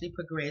can actually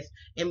progress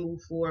and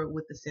move forward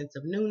with a sense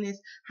of newness.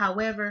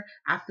 However,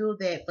 I feel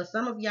that for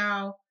some of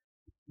y'all,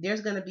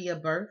 there's going to be a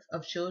birth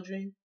of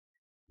children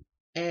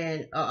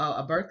and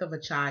a birth of a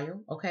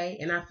child, okay?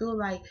 And I feel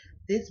like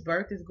this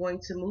birth is going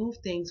to move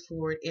things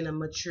forward in a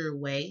mature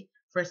way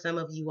for some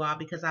of you all,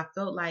 because I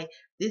felt like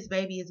this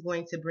baby is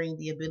going to bring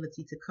the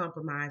ability to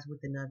compromise with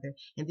another,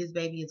 and this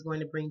baby is going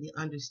to bring the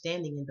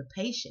understanding and the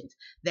patience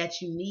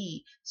that you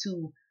need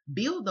to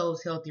build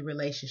those healthy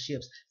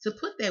relationships, to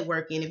put that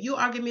work in. If you're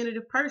an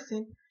argumentative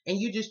person and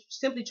you're just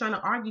simply trying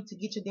to argue to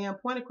get your damn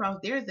point across,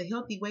 there's a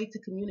healthy way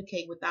to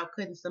communicate without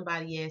cutting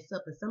somebody ass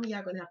up, and some of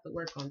y'all gonna have to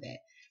work on that.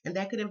 And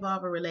that could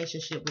involve a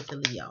relationship with the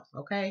Leo,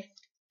 okay?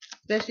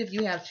 Especially if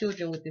you have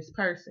children with this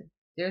person.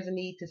 There's a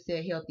need to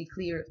set healthy,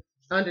 clear,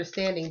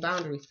 understanding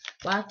boundaries.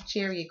 Why is the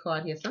Chariot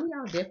card here? Some of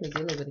y'all definitely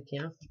dealing with a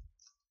Cancer.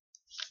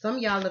 Some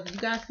of y'all, if you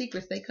got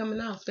secrets, they coming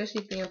out,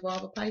 especially if they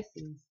involve a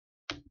Pisces.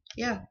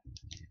 Yeah.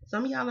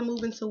 Some of y'all are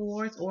moving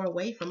towards or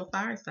away from a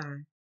fire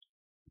sign.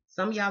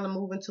 Some of y'all are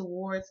moving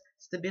towards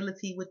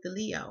stability with the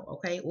Leo,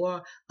 okay?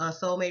 Or a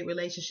soulmate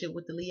relationship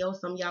with the Leo.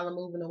 Some of y'all are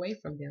moving away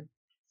from them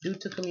due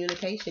to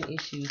communication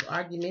issues,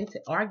 arguments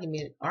all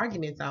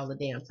the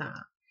damn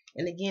time.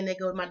 And again, they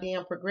go to my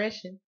damn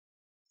progression.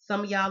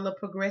 Some of y'all are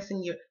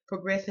you're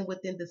progressing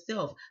within the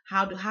self.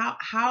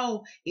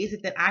 How is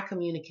it that I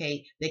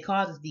communicate that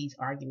causes these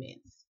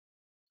arguments?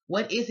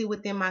 What is it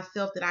within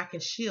myself that I can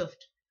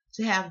shift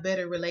to have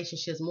better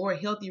relationships, more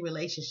healthy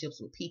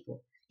relationships with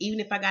people? Even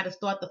if I got to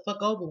start the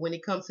fuck over when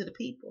it comes to the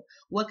people.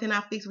 What can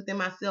I fix within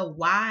myself?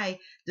 Why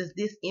is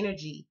this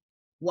energy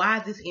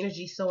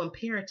so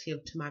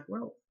imperative to my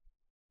growth?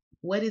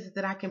 What is it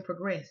that I can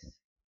progress?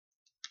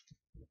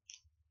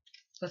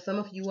 For some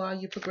of you all,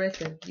 you're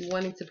progressing. You're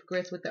wanting to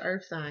progress with the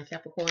earth sign,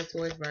 Capricorn,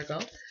 Taurus, Virgo.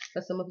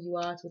 For some of you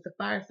all, it's with the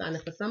fire sign.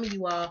 And for some of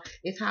you all,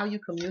 it's how you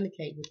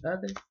communicate with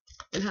others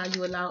and how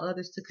you allow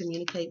others to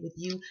communicate with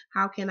you.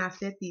 How can I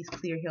set these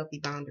clear, healthy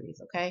boundaries,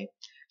 okay?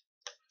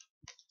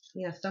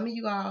 Yeah, some of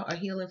you all are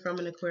healing from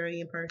an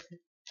Aquarian person.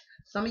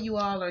 Some of you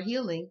all are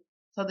healing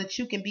so that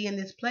you can be in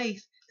this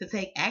place to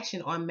take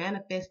action on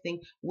manifesting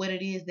what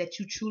it is that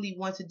you truly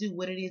want to do,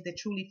 what it is that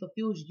truly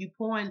fulfills you. You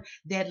pouring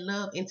that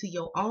love into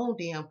your own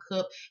damn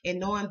cup and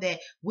knowing that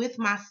with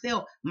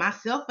myself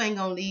ain't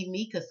gonna leave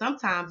me, because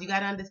sometimes you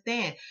gotta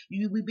understand,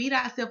 we beat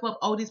ourselves up,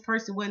 oh, this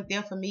person wasn't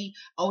there for me,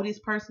 oh, this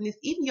person is,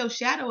 even your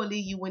shadow will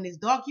leave you when it's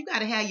dark. You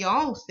gotta have your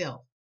own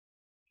self.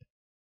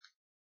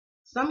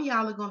 Some of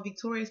y'all are gonna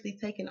victoriously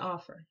take an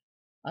offer.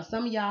 Or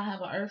some of y'all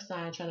have an earth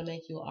sign trying to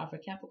make you an offer.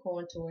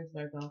 Capricorn, Taurus,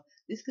 Virgo.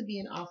 This could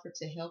be an offer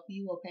to help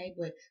you, okay?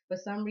 But for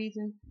some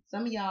reason,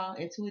 some of y'all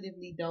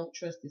intuitively don't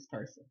trust this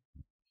person.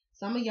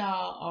 Some of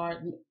y'all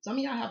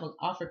have an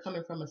offer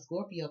coming from a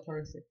Scorpio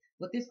person.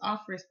 But this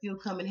offer is still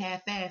coming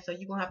half-assed, so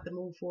you're going to have to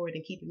move forward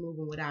and keep it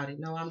moving without it.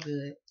 No, I'm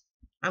good.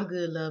 I'm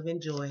good, love.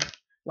 Enjoy.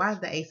 Why is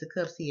the Ace of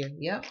Cups here?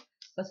 Yep.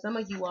 For some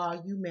of you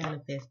all, you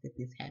manifested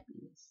this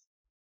happiness.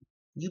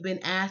 You've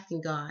been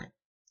asking God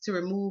to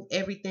remove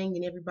everything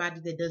and everybody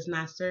that does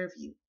not serve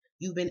you.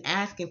 You've been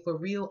asking for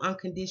real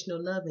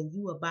unconditional love, and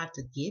you about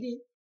to get it.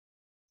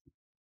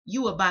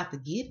 You about to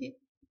get it.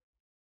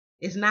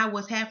 It's not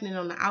what's happening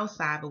on the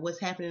outside, but what's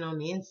happening on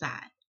the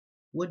inside.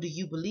 What do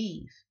you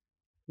believe?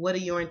 What are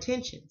your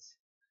intentions?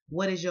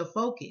 What is your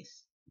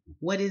focus?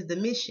 What is the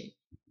mission?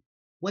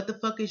 What the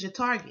fuck is your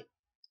target?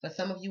 For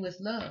some of you,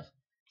 it's love.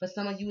 For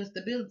some of you, it's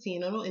stability.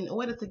 And in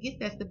order to get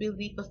that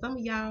stability, for some of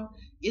y'all,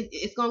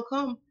 it's going to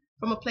come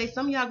from a place.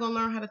 Some of y'all going to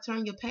learn how to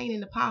turn your pain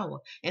into power.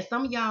 And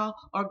some of y'all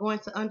are going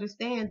to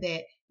understand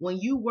that when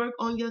you work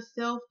on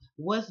yourself,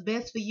 what's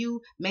best for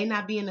you may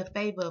not be in the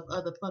favor of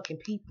other fucking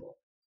people.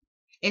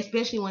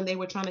 Especially when they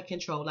were trying to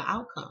control the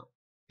outcome.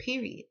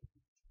 Period.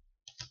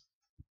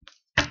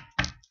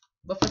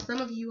 But for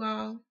some of you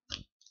all,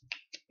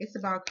 it's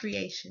about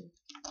creation.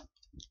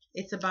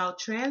 It's about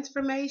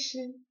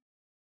transformation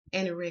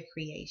and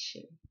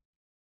recreation.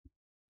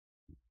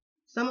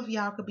 Some of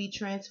y'all could be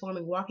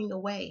transforming, walking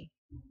away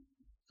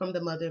from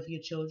the mother of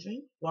your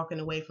children, walking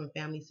away from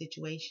family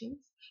situations,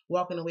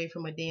 walking away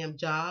from a damn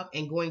job,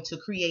 and going to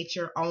create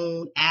your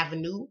own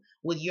avenue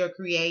with your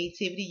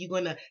creativity. You're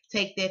going to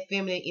take that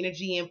feminine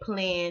energy and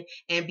plan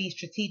and be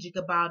strategic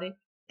about it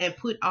and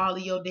put all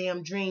of your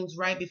damn dreams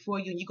right before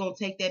you. And you're going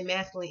to take that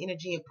masculine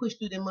energy and push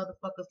through them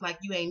motherfuckers like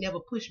you ain't never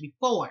pushed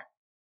before.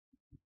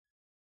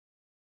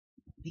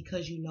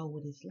 Because you know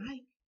what it's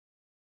like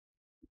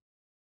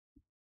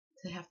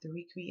to have to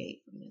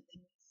recreate from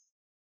nothingness.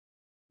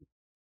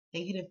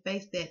 And you done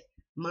face that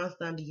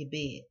monster under your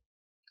bed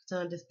to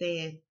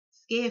understand,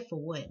 scared for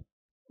what?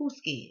 Who's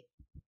scared?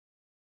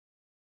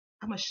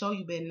 I'm going to show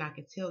you better than I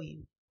can tell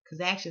you,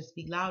 because actions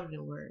speak louder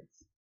than words.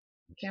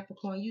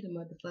 Capricorn, you the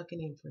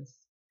motherfucking empress.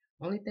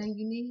 Only thing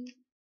you need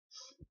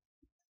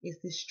is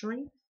the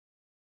strength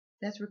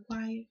that's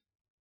required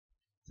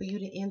for you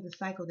to end the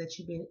cycle that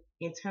you've been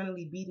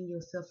internally beating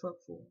yourself up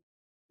for.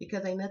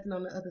 because ain't nothing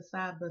on the other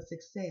side but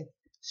success.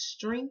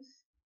 Strength,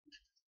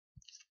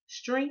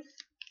 strength,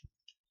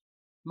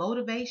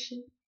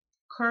 motivation,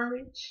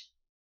 courage,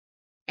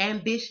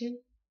 ambition,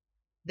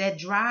 that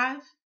drive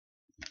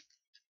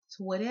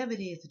to whatever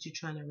it is that you're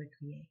trying to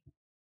recreate.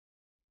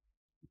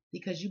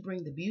 Because you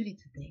bring the beauty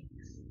to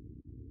things.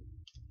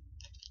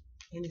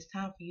 And it's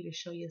time for you to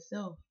show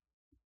yourself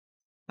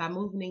by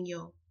moving in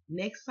your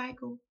next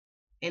cycle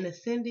and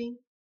ascending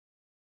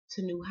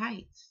to new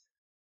heights,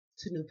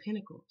 to new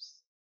pinnacles.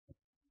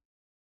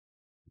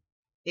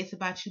 It's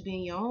about you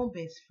being your own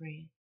best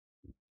friend.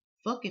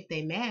 Fuck if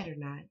they mad or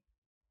not.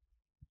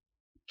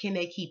 Can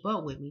they keep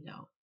up with me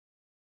though?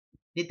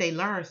 Did they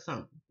learn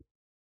something?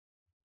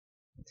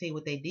 I'll tell you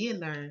what they did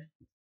learn.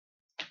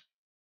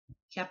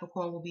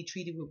 Capricorn will be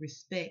treated with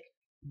respect,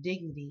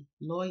 dignity,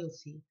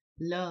 loyalty,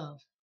 love,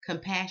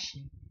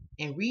 compassion,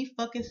 and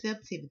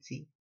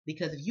receptivity.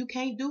 Because if you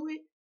can't do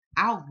it,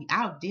 I'll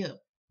dip.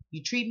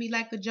 You treat me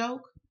like a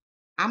joke,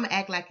 I'ma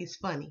act like it's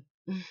funny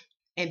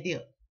and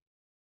dip.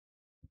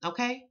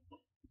 Okay?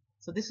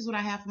 So this is what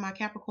I have for my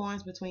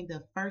Capricorns between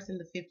the 1st and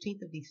the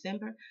 15th of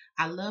December.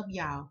 I love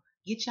y'all.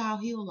 Get y'all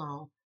heel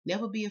on.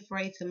 Never be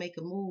afraid to make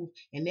a move,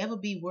 and never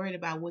be worried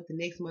about what the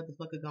next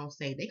motherfucker gonna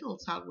say. They gonna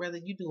talk whether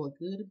you doing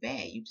good or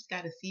bad. You just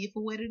gotta see it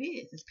for what it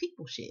is. It's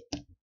people shit.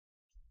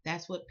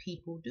 That's what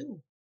people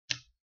do.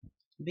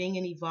 Being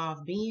an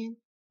evolved being,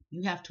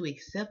 you have to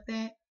accept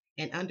that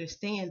and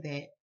understand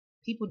that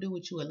people do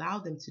what you allow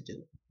them to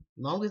do.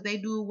 As long as they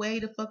do it way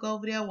the fuck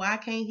over there where I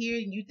can't hear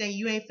it and you think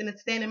you ain't finna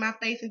stand in my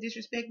face and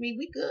disrespect me,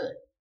 we good.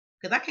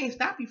 Because I can't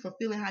stop you from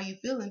feeling how you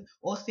feeling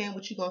or saying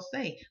what you gonna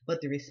say.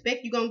 But the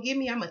respect you gonna give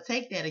me, I'm gonna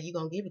take that or you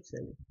gonna give it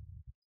to me.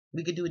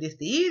 We could do this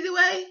the easy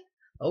way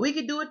or we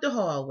could do it the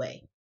hard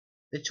way.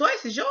 The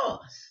choice is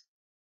yours.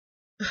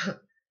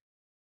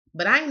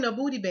 But I ain't no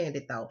booty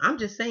bandit though. I'm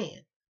just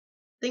saying.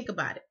 Think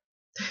about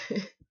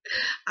it.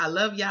 I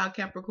love y'all,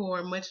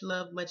 Capricorn. Much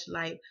love, much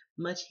light,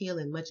 much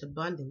healing, much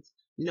abundance.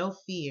 No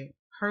fear.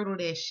 Hurdle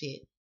that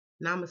shit.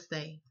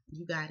 Namaste.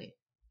 You got it.